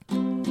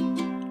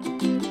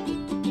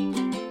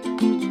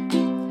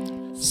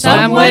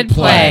Some would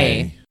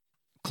play.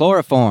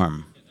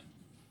 Chloroform.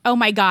 Oh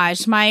my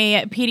gosh,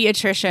 my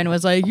pediatrician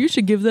was like, you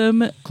should give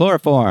them...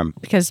 Chloroform.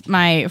 Because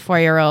my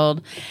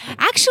 4-year-old...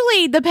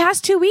 Actually, the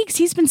past 2 weeks,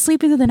 he's been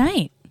sleeping through the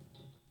night.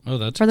 Oh,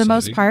 that's For the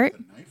most part.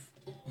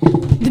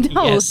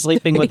 No. Yes,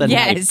 sleeping with a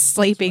knife. Yes,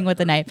 sleeping with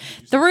a knife.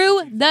 Through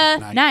the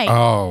night.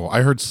 Oh,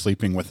 I heard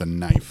sleeping with a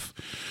knife.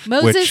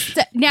 Moses,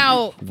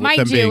 now, with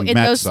mind them you, being in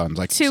Met those sons,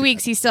 I can 2 see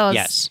weeks, he still has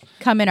Yes.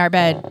 come in our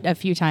bed a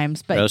few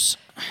times. But Gross.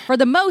 for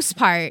the most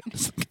part,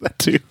 That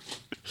too.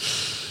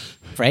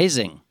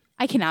 Phrasing.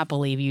 I cannot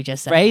believe you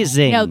just said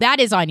Phrasing. that. No, that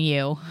is on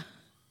you.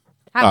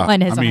 That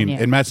one is I mean, on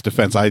you. in Matt's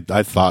defense, I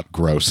thought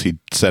gross. He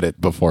said it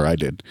before I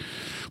did.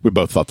 We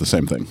both thought the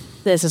same thing.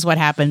 This is what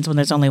happens when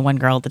there's only one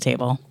girl at the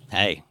table.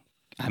 Hey,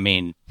 I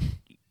mean,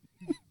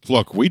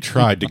 Look, we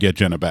tried to get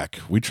Jenna back.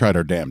 We tried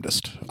our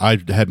damnedest. I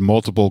had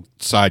multiple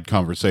side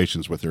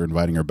conversations with her,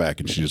 inviting her back,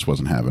 and she just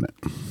wasn't having it.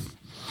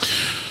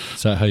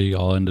 Is that how you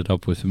all ended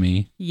up with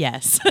me?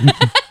 Yes.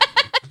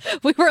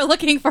 We were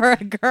looking for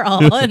a girl,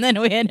 and then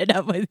we ended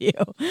up with you.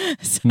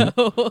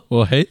 So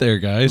Well, hey there,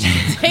 guys.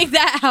 take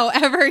that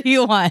however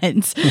you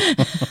want.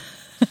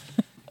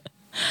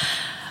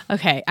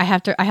 Okay, I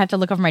have to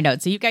look over my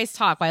notes. So you guys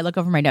talk while I look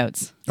over my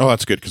notes. Oh,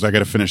 that's good, because I got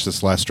to finish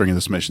this last string of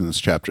this mission. This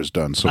chapter's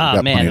done, so we oh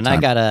got man, plenty and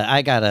of time.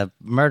 I gotta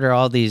murder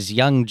all these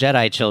young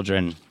Jedi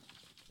children.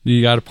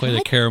 You got to play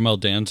the Caramel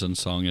Dancing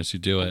song as you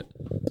do it.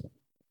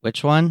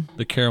 Which one?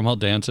 The Caramel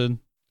Dancing.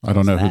 I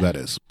don't know who that?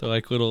 that is. They're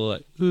like little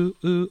like ooh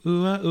ooh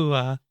ooh ah ooh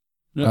ah.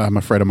 I'm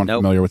afraid I'm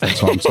unfamiliar with that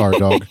song. Sorry,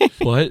 dog.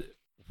 What?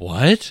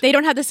 What? They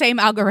don't have the same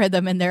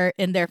algorithm in their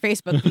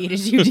Facebook feed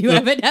as you do,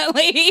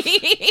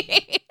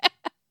 evidently.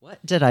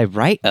 What did I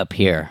write up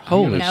here?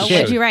 Holy No, shit!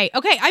 what'd you write?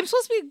 Okay, I'm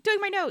supposed to be doing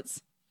my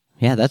notes.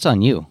 Yeah, that's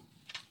on you.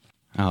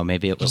 Oh,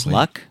 maybe it was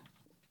luck.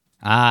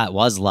 Ah, it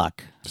was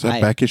luck. Is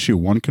that back issue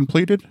 1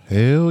 completed?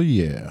 Hell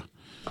yeah.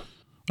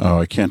 Oh,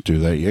 I can't do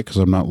that yet because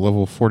I'm not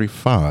level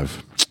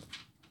 45.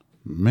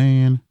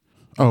 Man.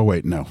 Oh,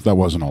 wait, no. That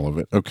wasn't all of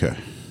it. Okay.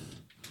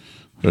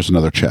 There's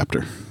another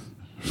chapter.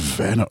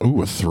 Venom.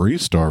 Ooh, a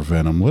 3-star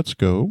Venom. Let's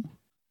go.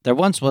 There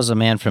once was a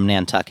man from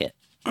Nantucket.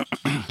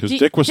 His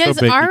dick was so Does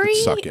big Ari...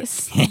 you could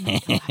suck it.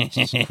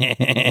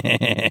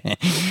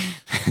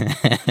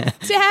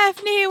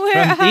 Daphne,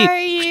 where From deep. are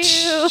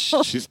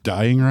you? She's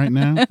dying right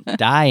now.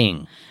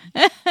 Dying.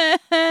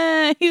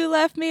 You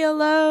left me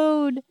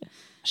alone.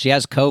 She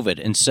has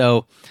COVID. And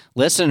so,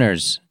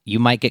 listeners, you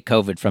might get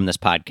COVID from this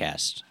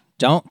podcast.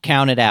 Don't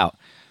count it out.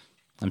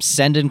 I'm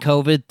sending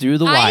COVID through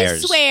the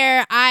wires. I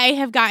swear I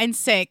have gotten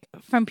sick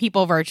from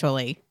people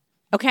virtually.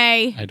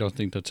 Okay? I don't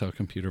think that's how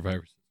computer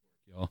viruses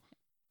work, y'all.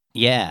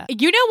 Yeah.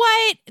 You know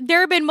what? There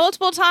have been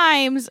multiple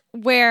times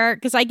where,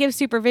 because I give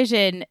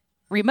supervision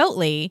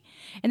remotely,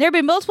 and there have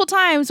been multiple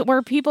times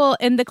where people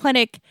in the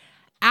clinic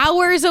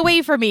hours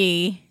away from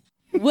me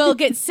will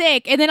get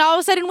sick, and then all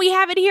of a sudden we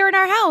have it here in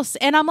our house,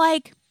 and I'm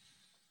like,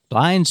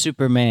 Blind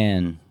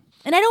Superman.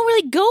 and I don't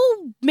really go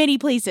many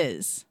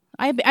places.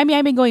 I mean,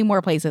 I've been going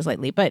more places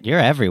lately, but You're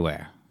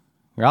everywhere.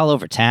 You're all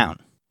over town.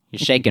 You're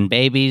shaking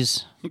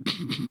babies.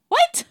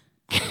 what?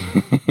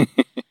 I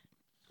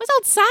was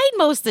outside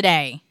most of the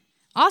day.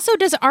 Also,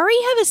 does Ari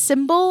have a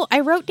symbol? I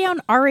wrote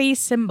down Ari's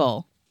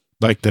symbol.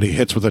 Like that he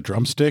hits with a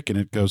drumstick and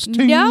it goes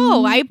ting.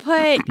 No, I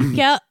put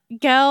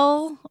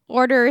Gel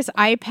orders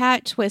eye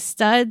patch with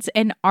studs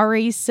and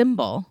Ari's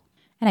symbol.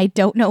 And I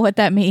don't know what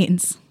that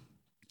means.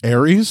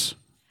 Aries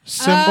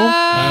symbol?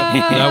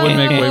 That would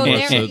make way more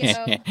there we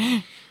sense. go.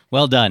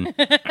 Well done.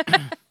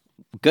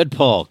 Good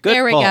pull. Good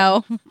There we pull.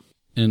 go.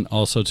 And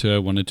also, too, I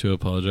wanted to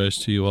apologize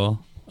to you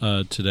all.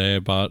 Today, I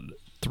bought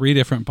 3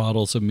 different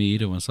bottles of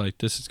mead and was like,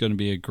 this is going to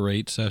be a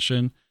great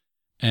session.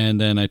 And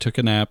then I took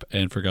a nap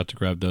and forgot to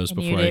grab those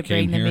And you before I did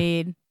came bring the here.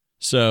 mead.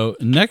 So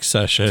next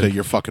session, So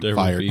you're fucking there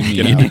will fired. be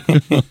Get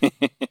mead. out.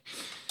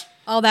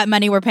 All that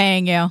money we're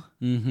paying you.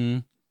 Mm-hmm.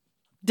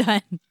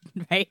 Done.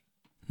 Right?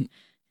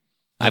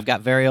 I've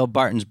got very old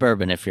Barton's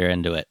bourbon if you're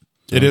into it.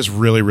 It is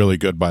really, really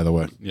good, by the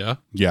way. Yeah.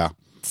 Yeah.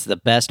 It's the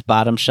best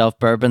bottom shelf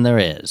bourbon there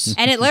is.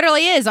 And it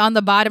literally is on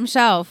the bottom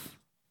shelf.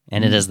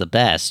 And it is the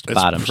best It's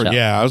bottom shelf.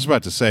 Yeah, I was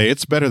about to say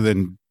it's better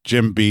than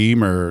Jim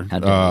Beam or How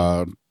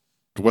dare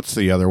what's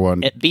the other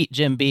one? It beat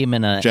Jim Beam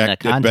in a Jack.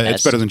 contest.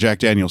 It's better than Jack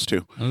Daniels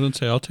too. I was going to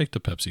say, I'll take the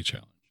Pepsi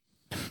challenge.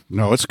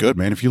 No, it's good,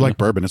 man. If you like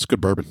bourbon, it's good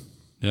bourbon.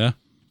 Yeah.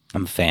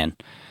 I'm a fan.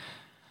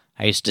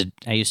 I used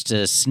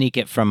to sneak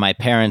it from my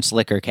parents'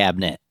 liquor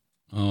cabinet.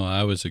 Oh,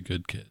 I was a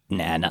good kid.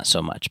 Nah, not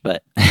so much,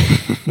 but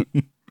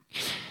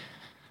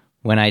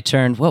when I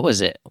turned, what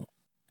was it?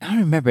 I don't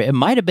remember. It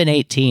might have been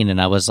 18,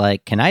 and I was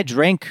like, can I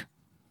drink?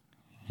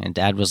 And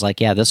Dad was like,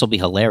 yeah, this will be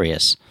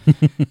hilarious.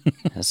 I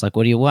was like,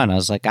 what do you want? I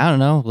was like, I don't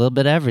know, a little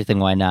bit of everything,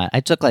 why not? I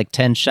took like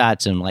 10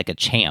 shots and like a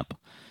champ.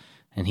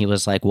 And he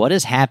was like, what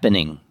is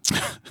happening?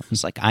 I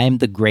was like, I am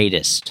the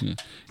greatest.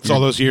 It's all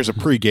those years of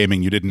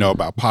pre-gaming you didn't know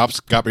about. Pops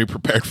got me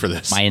prepared for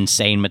this. My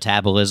insane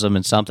metabolism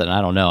and something.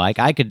 I don't know. I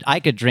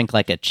could drink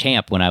like a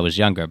champ when I was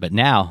younger, but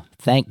now,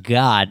 thank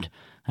God,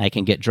 I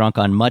can get drunk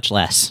on much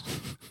less.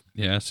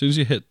 Yeah. As soon as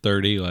you hit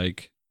 30,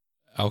 like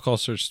alcohol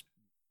starts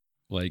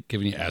like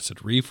giving you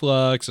acid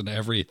reflux and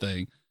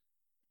everything.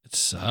 It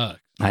sucks.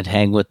 I'd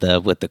hang with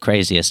the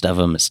craziest of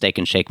them, Steak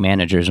and Shake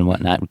managers and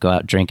whatnot, and go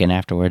out drinking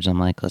afterwards. I'm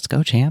like, let's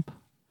go, champ.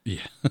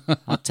 Yeah.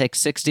 I'll take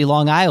 60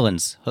 Long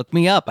Islands. Hook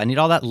me up. I need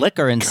all that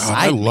liquor God, I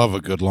inside. love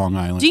a good Long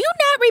Island. Do you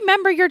not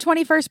remember your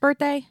 21st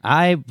birthday?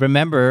 I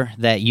remember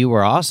that you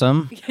were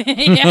awesome.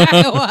 Yeah,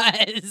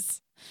 I was.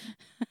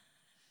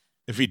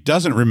 If he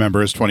doesn't remember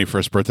his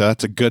 21st birthday,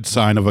 that's a good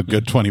sign of a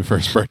good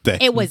 21st birthday.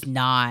 It was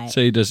not.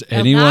 Say, does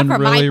Well, anyone not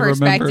from really my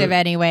perspective remember?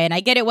 anyway, and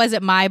I get it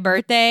wasn't my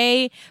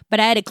birthday, but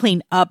I had to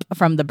clean up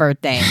from the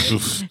birthday.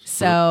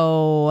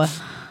 So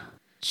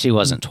She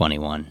wasn't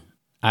 21.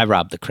 I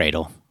robbed the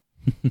cradle.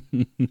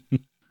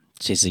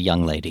 She's a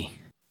young lady.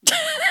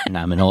 And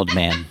I'm an old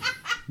man.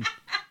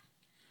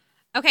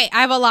 okay,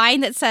 I have a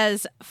line that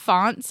says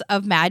fonts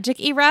of magic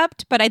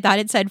erupt, but I thought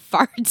it said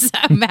farts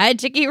of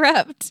magic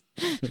erupt.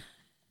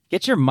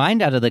 Get your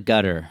mind out of the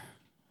gutter.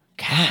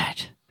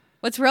 God.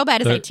 What's real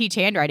bad is I But- teach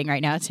handwriting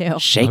right now too.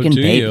 Shaking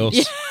do babies.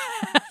 you? It's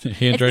 'cause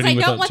Handwriting I don't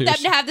without want them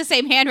tears. to have the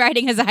same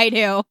handwriting as I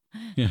do.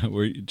 Yeah,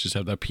 where you just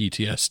have that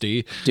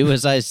PTSD. Do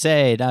as I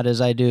say, not as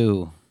I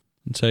do.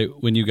 And say,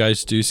 when you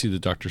guys do see the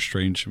Doctor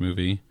Strange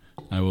movie,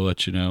 I will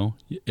let you know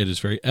it is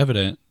very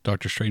evident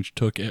Doctor Strange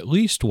took at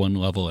least one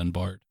level in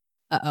Bard.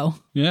 Uh-oh.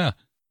 Yeah.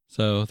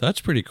 So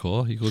that's pretty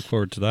cool. You can look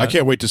forward to that. I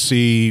can't wait to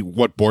see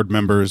what board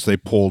members they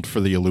pulled for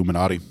the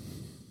Illuminati.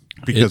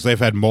 Because they've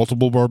had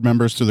multiple board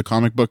members through the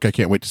comic book. I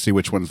can't wait to see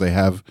which ones they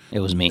have It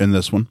was me. in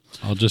this one.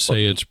 I'll just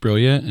say it's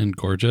brilliant and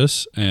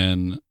gorgeous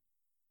and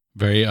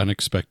very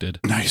unexpected.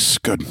 Nice.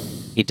 Good.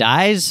 He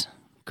dies?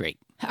 Great.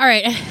 All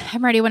right,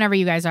 I'm ready whenever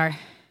you guys are.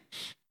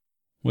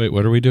 Wait,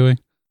 what are we doing?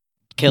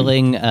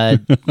 Killing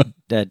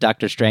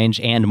Doctor Strange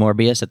and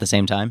Morbius at the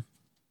same time?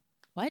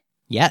 What?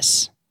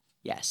 Yes.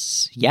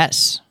 Yes.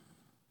 Yes.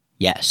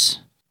 Yes.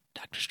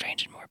 Doctor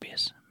Strange and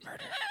Morbius.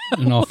 Murder.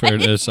 In all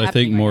fairness, I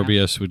think happening right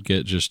Morbius would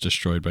get just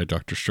destroyed by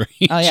Doctor Strange.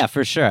 Oh, yeah,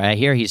 for sure. I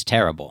hear he's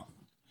terrible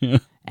Yeah.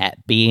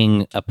 at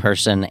being a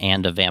person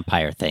and a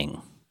vampire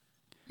thing.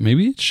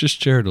 Maybe it's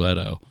just Jared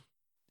Leto.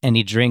 And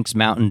he drinks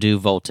Mountain Dew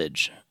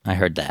Voltage. I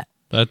heard that.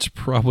 That's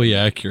probably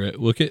accurate.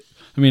 Look at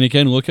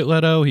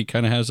Leto. He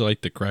kind of has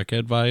like the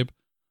crackhead vibe,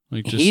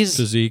 like just He's-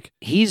 physique.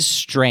 He's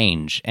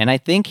strange, and I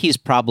think he's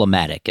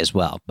problematic as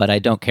well, but I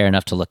don't care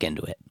enough to look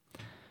into it.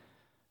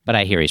 But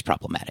I hear he's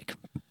problematic,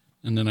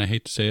 And then I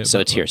hate to say it, so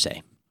but it's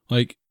hearsay.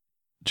 like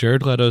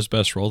Jared Leto's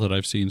best role that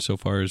I've seen so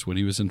far is when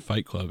he was in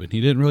Fight Club, and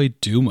he didn't really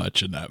do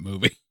much in that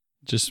movie.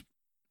 Just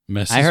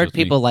messes. I heard with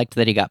me. people liked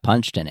that he got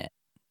punched in it.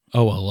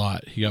 Oh, a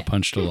lot. He got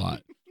punched a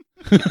lot.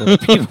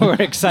 People were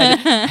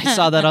excited. I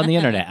saw that on the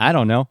internet. I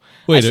don't know.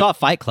 Wait, I saw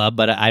Fight Club,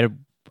 but I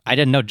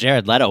didn't know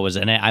Jared Leto was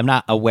in it. I'm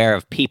not aware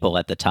of people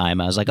at the time.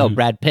 I was like, oh,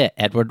 Brad Pitt,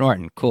 Edward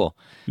Norton, cool.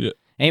 Yeah.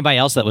 Anybody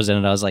else that was in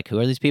it, I was like, who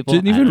are these people?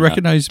 Didn't I even don't know.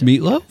 recognize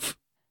Meatloaf.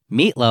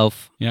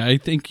 Meatloaf. Yeah, I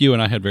think you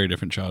and I had very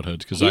different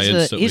childhoods because I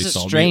instantly He's a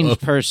saw strange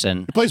Meatloaf. person.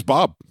 He plays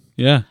Bob.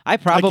 Yeah, I I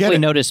get probably it.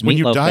 noticed when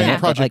Meatloaf. you die in in it, but,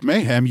 Project like,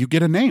 Mayhem, you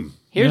get a name.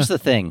 here's the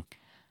thing.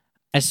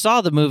 I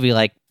saw the movie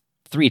like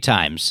 3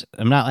 times.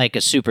 I'm not like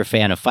a super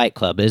fan of Fight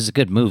Club. It's a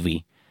good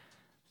movie.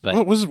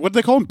 But What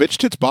they call him? Bitch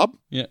tits Bob?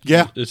 yeah,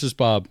 Yeah. This is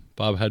Bob.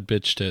 Bob had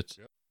bitch tits.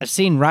 I've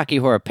seen Rocky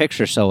Horror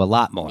Picture Show a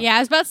lot more. Yeah, I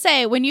was about to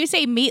say, when you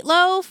say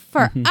meatloaf,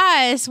 for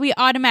us, we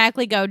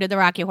automatically go to the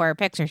Rocky Horror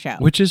Picture Show.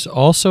 Which is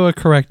also a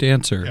correct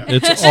answer.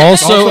 It's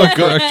also a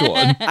correct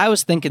one. I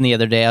was thinking the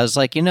other day, I was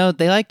like, they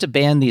like to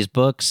ban these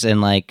books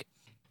and like,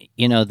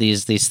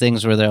 these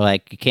things where they're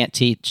like, you can't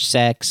teach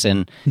sex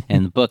and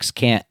the books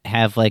can't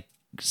have like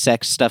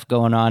sex stuff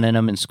going on in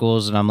them in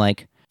schools. And I'm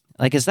like,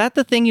 is that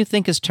the thing you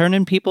think is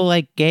turning people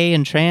like gay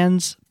and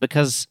trans?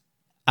 Because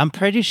I'm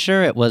pretty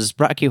sure it was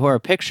Rocky Horror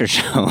Picture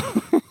Show.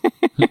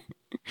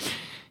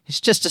 He's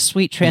just a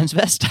sweet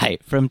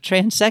transvestite from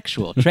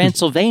Transsexual,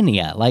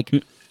 Transylvania. Like,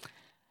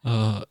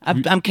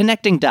 I'm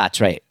connecting dots,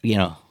 right?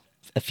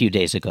 A few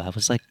days ago, I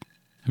was like,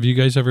 Have you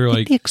guys ever I think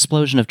like? the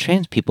explosion of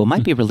trans people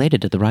might be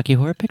related to the Rocky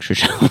Horror Picture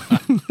Show.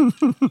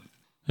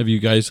 Have you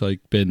guys like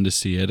been to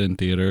see it in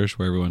theaters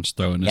where everyone's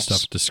throwing the Yes.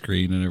 stuff to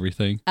screen and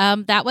everything?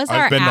 That was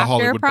our I've been to after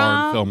Hollywood prom.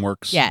 Bar and Film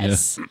Works.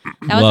 Yes. That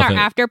was Love our it.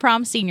 after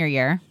prom senior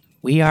year.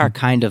 We are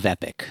kind of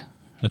epic.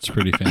 That's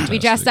pretty fantastic. We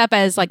dressed up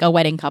as like a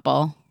wedding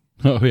couple.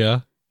 Oh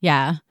yeah.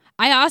 Yeah.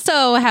 I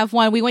also have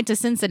one. We went to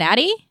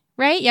Cincinnati,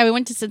 right? Yeah, we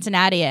went to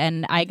Cincinnati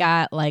and I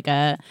got like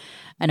an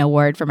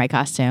award for my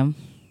costume.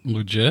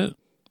 Legit.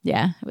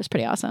 Yeah, it was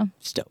pretty awesome.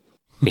 Still,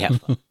 we have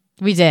fun.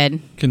 We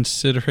did.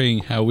 Considering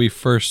how we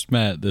first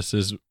met, this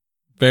is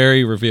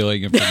very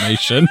revealing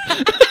information.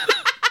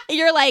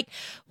 You're like,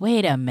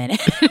 wait a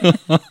minute.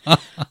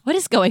 What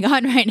is going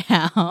on right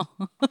now?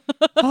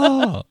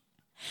 Oh.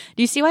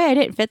 Do you see why I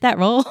didn't fit that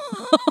role?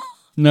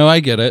 No,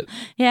 I get it.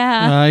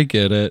 Yeah. I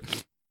get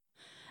it.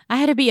 I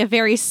had to be a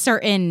very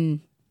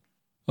certain.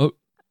 Oh.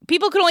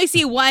 People could only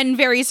see one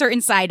very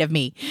certain side of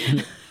me.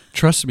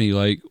 Trust me,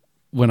 like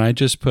when I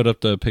just put up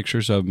the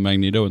pictures of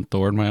Magneto and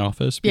Thor in my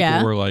office, people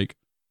Yeah. were like,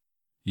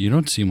 "You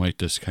don't seem like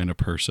this kind of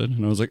person."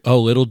 And I was like, "Oh,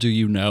 little do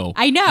you know,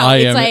 I know. I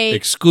it's am like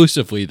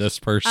exclusively this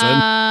person."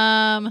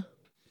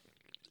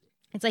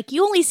 It's like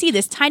you only see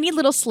this tiny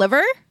little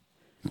sliver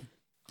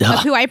of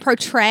who I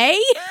portray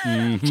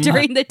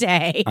during the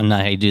day. I'm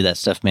not how you do that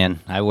stuff, man.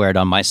 I wear it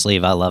on my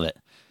sleeve. I love it.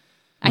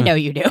 I know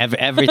you do.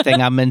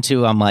 Everything I'm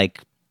into, I'm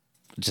like,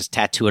 just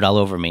tattoo it all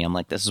over me. I'm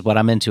like, this is what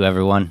I'm into,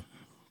 everyone.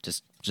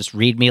 Just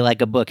read me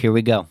like a book. Here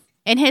we go.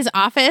 In his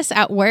office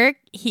at work,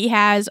 he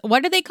has,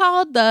 what are they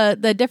called?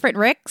 The different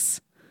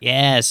Ricks?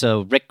 Yeah,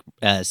 so Rick,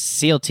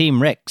 SEAL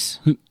Team Ricks.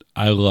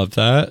 I love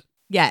that.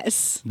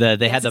 Yes.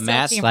 They had the SEAL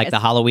mask, Team like Ricks. the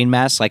Halloween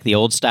mask, like the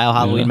old style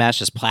Halloween Yeah. mask,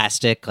 just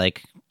plastic,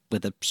 like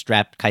with a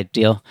strap type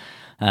deal.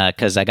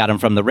 Because I got them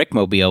from the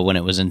Rickmobile when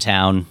it was in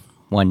town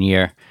one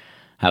year.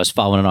 I was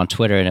following it on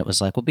Twitter, and it was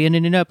like, we'll be in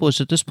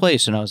Indianapolis at this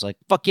place. And I was like,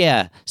 fuck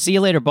yeah. See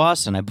you later,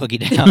 boss. And I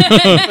boogied down.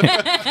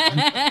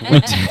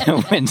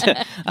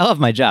 I love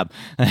my job.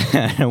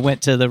 I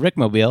went to the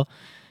Rickmobile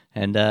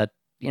and,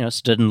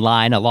 stood in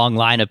line, a long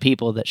line of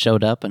people that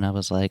showed up. And I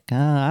was like,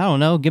 I don't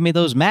know. Give me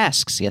those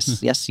masks.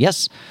 Yes, yes,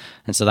 yes.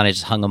 And so then I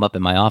just hung them up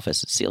in my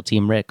office at SEAL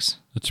Team Ricks.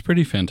 That's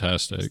pretty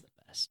fantastic.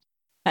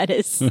 That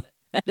is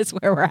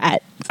where we're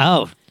at.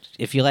 Oh,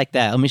 if you like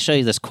that, let me show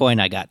you this coin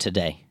I got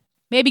today.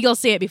 Maybe you'll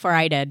see it before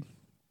I did.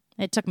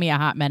 It took me a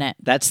hot minute.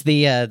 That's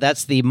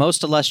the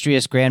most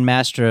illustrious Grand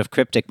Master of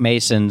Cryptic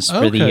Masons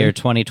for the Okay. year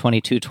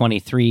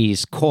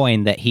 2022-23's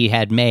coin that he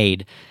had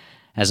made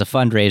as a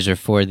fundraiser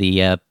for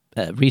the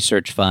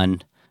research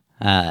fund.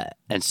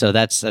 And so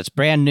that's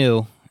brand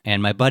new.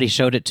 And my buddy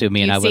showed it to me,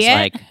 Do and you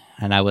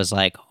I was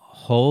like,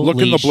 holy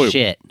Look in the blue.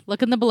 shit.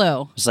 Look in the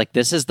blue. It's like,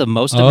 this is the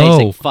most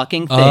amazing Oh.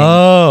 fucking thing.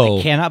 Oh.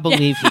 I cannot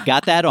believe he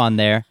got that on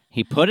there.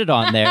 He put it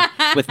on there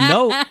with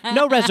no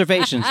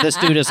reservations. This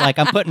dude is like,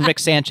 I'm putting Rick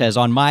Sanchez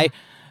on my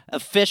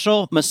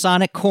official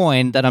Masonic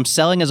coin that I'm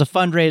selling as a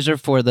fundraiser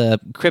for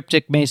the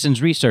Cryptic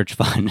Masons Research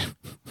Fund.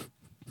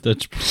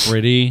 That's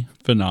pretty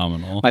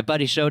phenomenal. My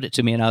buddy showed it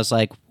to me, and I was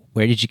like,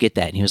 where did you get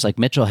that? And he was like,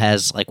 Mitchell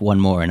has like one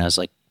more. And I was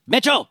like,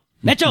 Mitchell!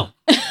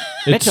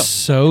 It's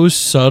so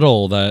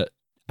subtle that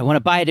I want to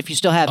buy it if you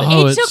still have it.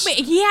 Oh, It it's- took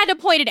me. He had to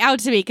point it out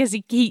to me because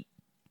he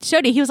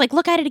showed it. He was like,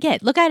 "Look at it again.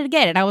 Look at it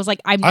again." And I was like,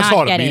 "I'm I not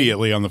saw it getting."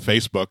 immediately on the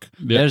Facebook.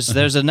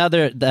 There's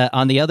another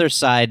on the other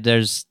side.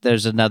 There's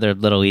another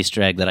little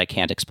Easter egg that I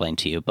can't explain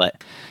to you,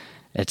 but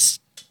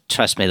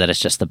trust me that it's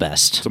just the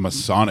best. It's a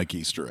Masonic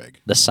Easter egg.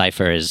 The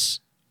cipher is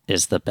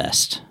the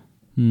best.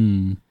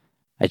 Hmm.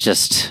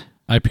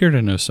 I appear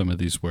to know some of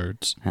these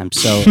words. I'm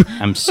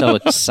so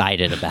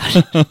excited about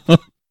it.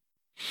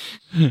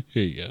 Here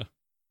you go.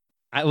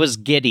 I was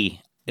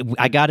giddy.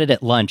 I got it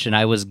at lunch, and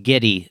I was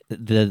giddy.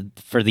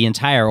 For the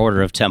entire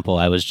Order of Temple,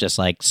 I was just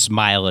like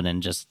smiling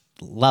and just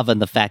loving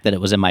the fact that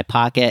it was in my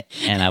pocket.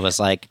 And I was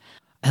like,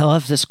 I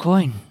love this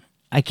coin.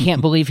 I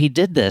can't believe he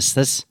did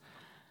this.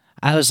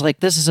 I was like,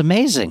 this is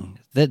amazing.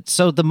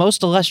 So the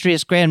most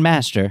illustrious Grand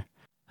Master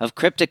of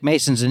Cryptic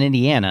Masons in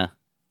Indiana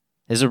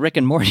is a Rick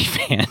and Morty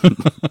fan.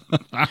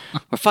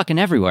 We're fucking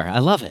everywhere. I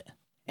love it.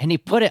 And he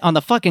put it on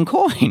the fucking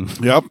coin.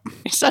 Yep.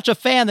 He's such a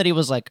fan that he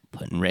was like,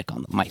 putting Rick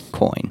on my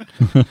coin.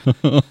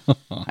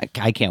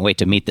 I can't wait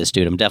to meet this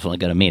dude. I'm definitely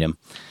going to meet him.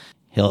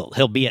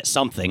 He'll be at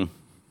something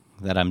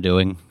that I'm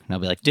doing. And I'll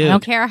be like, dude. I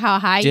don't care how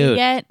high you Dude.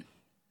 get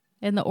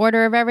in the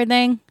order of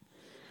everything.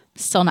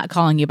 Still not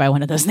calling you by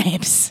one of those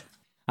names.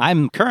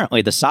 I'm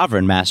currently the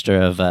Sovereign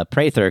Master of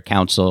Prather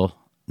Council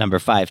number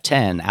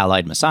 510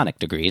 Allied Masonic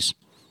degrees.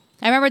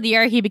 I remember the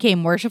year he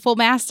became Worshipful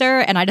Master,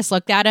 and I just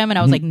looked at him and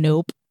I was like,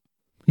 "Nope,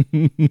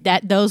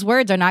 those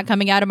words are not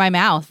coming out of my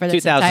mouth for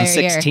this entire year."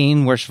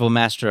 2016 Worshipful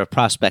Master of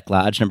Prospect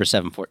Lodge number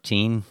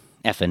 714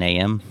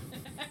 FNAM.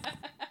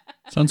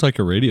 Sounds like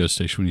a radio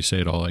station when you say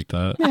it all like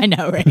that. I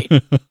know,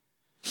 right?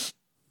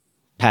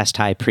 Past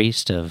High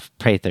Priest of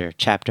Prather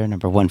Chapter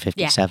number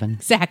 157.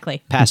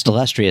 Exactly. Past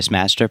Illustrious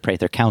Master,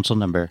 Prather Council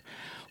number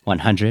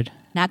 100.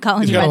 Not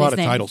calling He's you got by a lot these of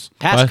names. titles.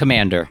 Past What?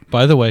 Commander,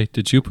 By the way,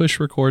 did you push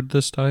record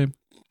this time?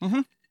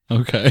 Mhm.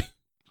 Okay.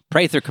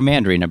 Prather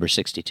Commandery number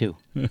 62.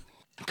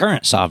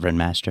 Current Sovereign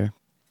Master,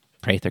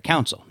 Prather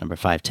Council number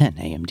 510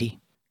 AMD.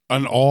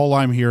 And all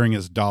I'm hearing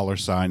is dollar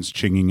signs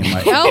chinging in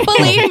my Don't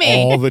believe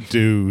me. All the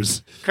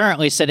dues.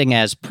 Currently sitting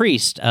as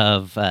Priest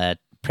of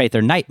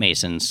Prather Knight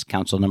Masons,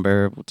 Council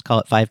number, let's call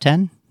it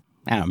 510?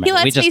 I don't remember. He We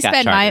lets just me got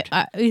spend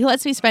chartered. he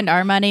lets me spend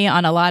our money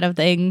on a lot of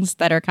things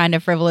that are kind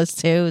of frivolous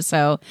too.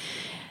 So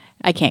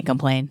I can't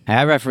complain.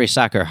 I referee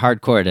soccer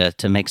hardcore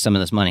to make some of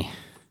this money.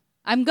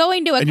 I'm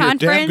going to a And you're a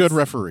conference damn good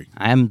referee.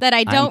 that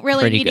I don't I'm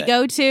really pretty need to good.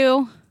 go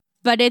to,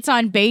 but it's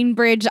on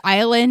Bainbridge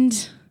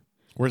Island.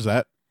 Where's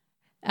that?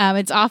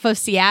 It's off of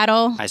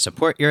Seattle. I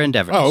support your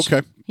endeavors. Oh,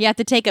 okay. You have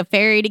to take a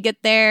ferry to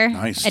get there.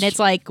 Nice. And it's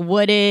like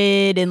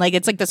wooded and like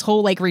it's like this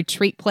whole like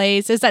retreat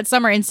place. It's that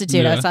Summer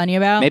Institute I Yeah. was telling you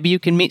about. Maybe you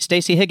can meet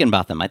Stacey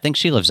Higginbotham. I think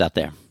she lives out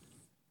there.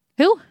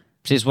 Who?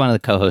 She's one of the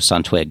co-hosts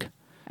on Twig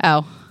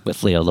Oh.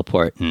 with Leo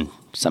Laporte and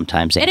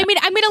sometimes And I mean,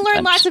 I'm going to learn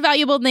Sometimes. lots of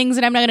valuable things,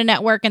 and I'm not going to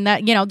network, and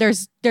that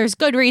there's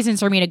good reasons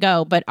for me to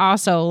go, but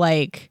also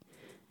like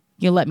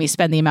you let me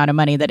spend the amount of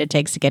money that it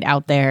takes to get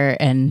out there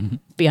and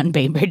be on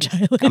Bainbridge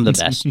Island. I'm the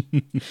best.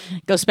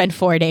 Go spend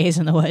 4 days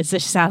in the woods.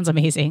 This sounds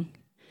amazing.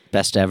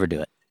 Best to ever do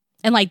it.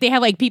 And like they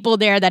have like people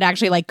there that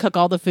actually like cook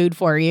all the food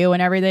for you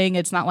and everything.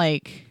 It's not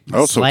like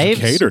Oh, so Slaves?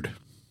 it's catered.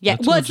 yeah.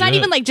 That's Well, it's not legit.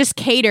 even like just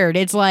catered.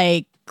 It's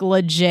like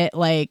legit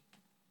like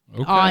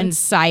Okay.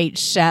 on-site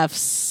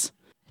chefs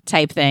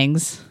type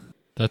things.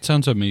 That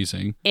sounds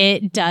amazing.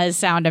 It does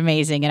sound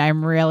amazing, and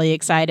I'm really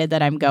excited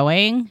that I'm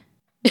going.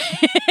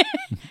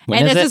 When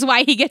And is this it? is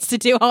why he gets to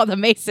do all the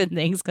Mason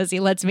things, because he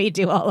lets me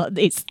do all of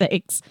these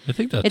things. I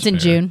think that's It's in fair.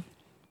 June.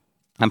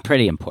 I'm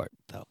pretty important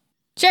though.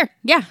 Sure.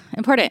 Yeah.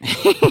 Important.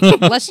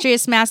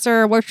 Illustrious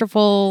master,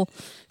 worshipful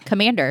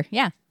commander.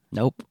 Yeah.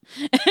 Nope.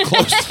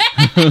 Close.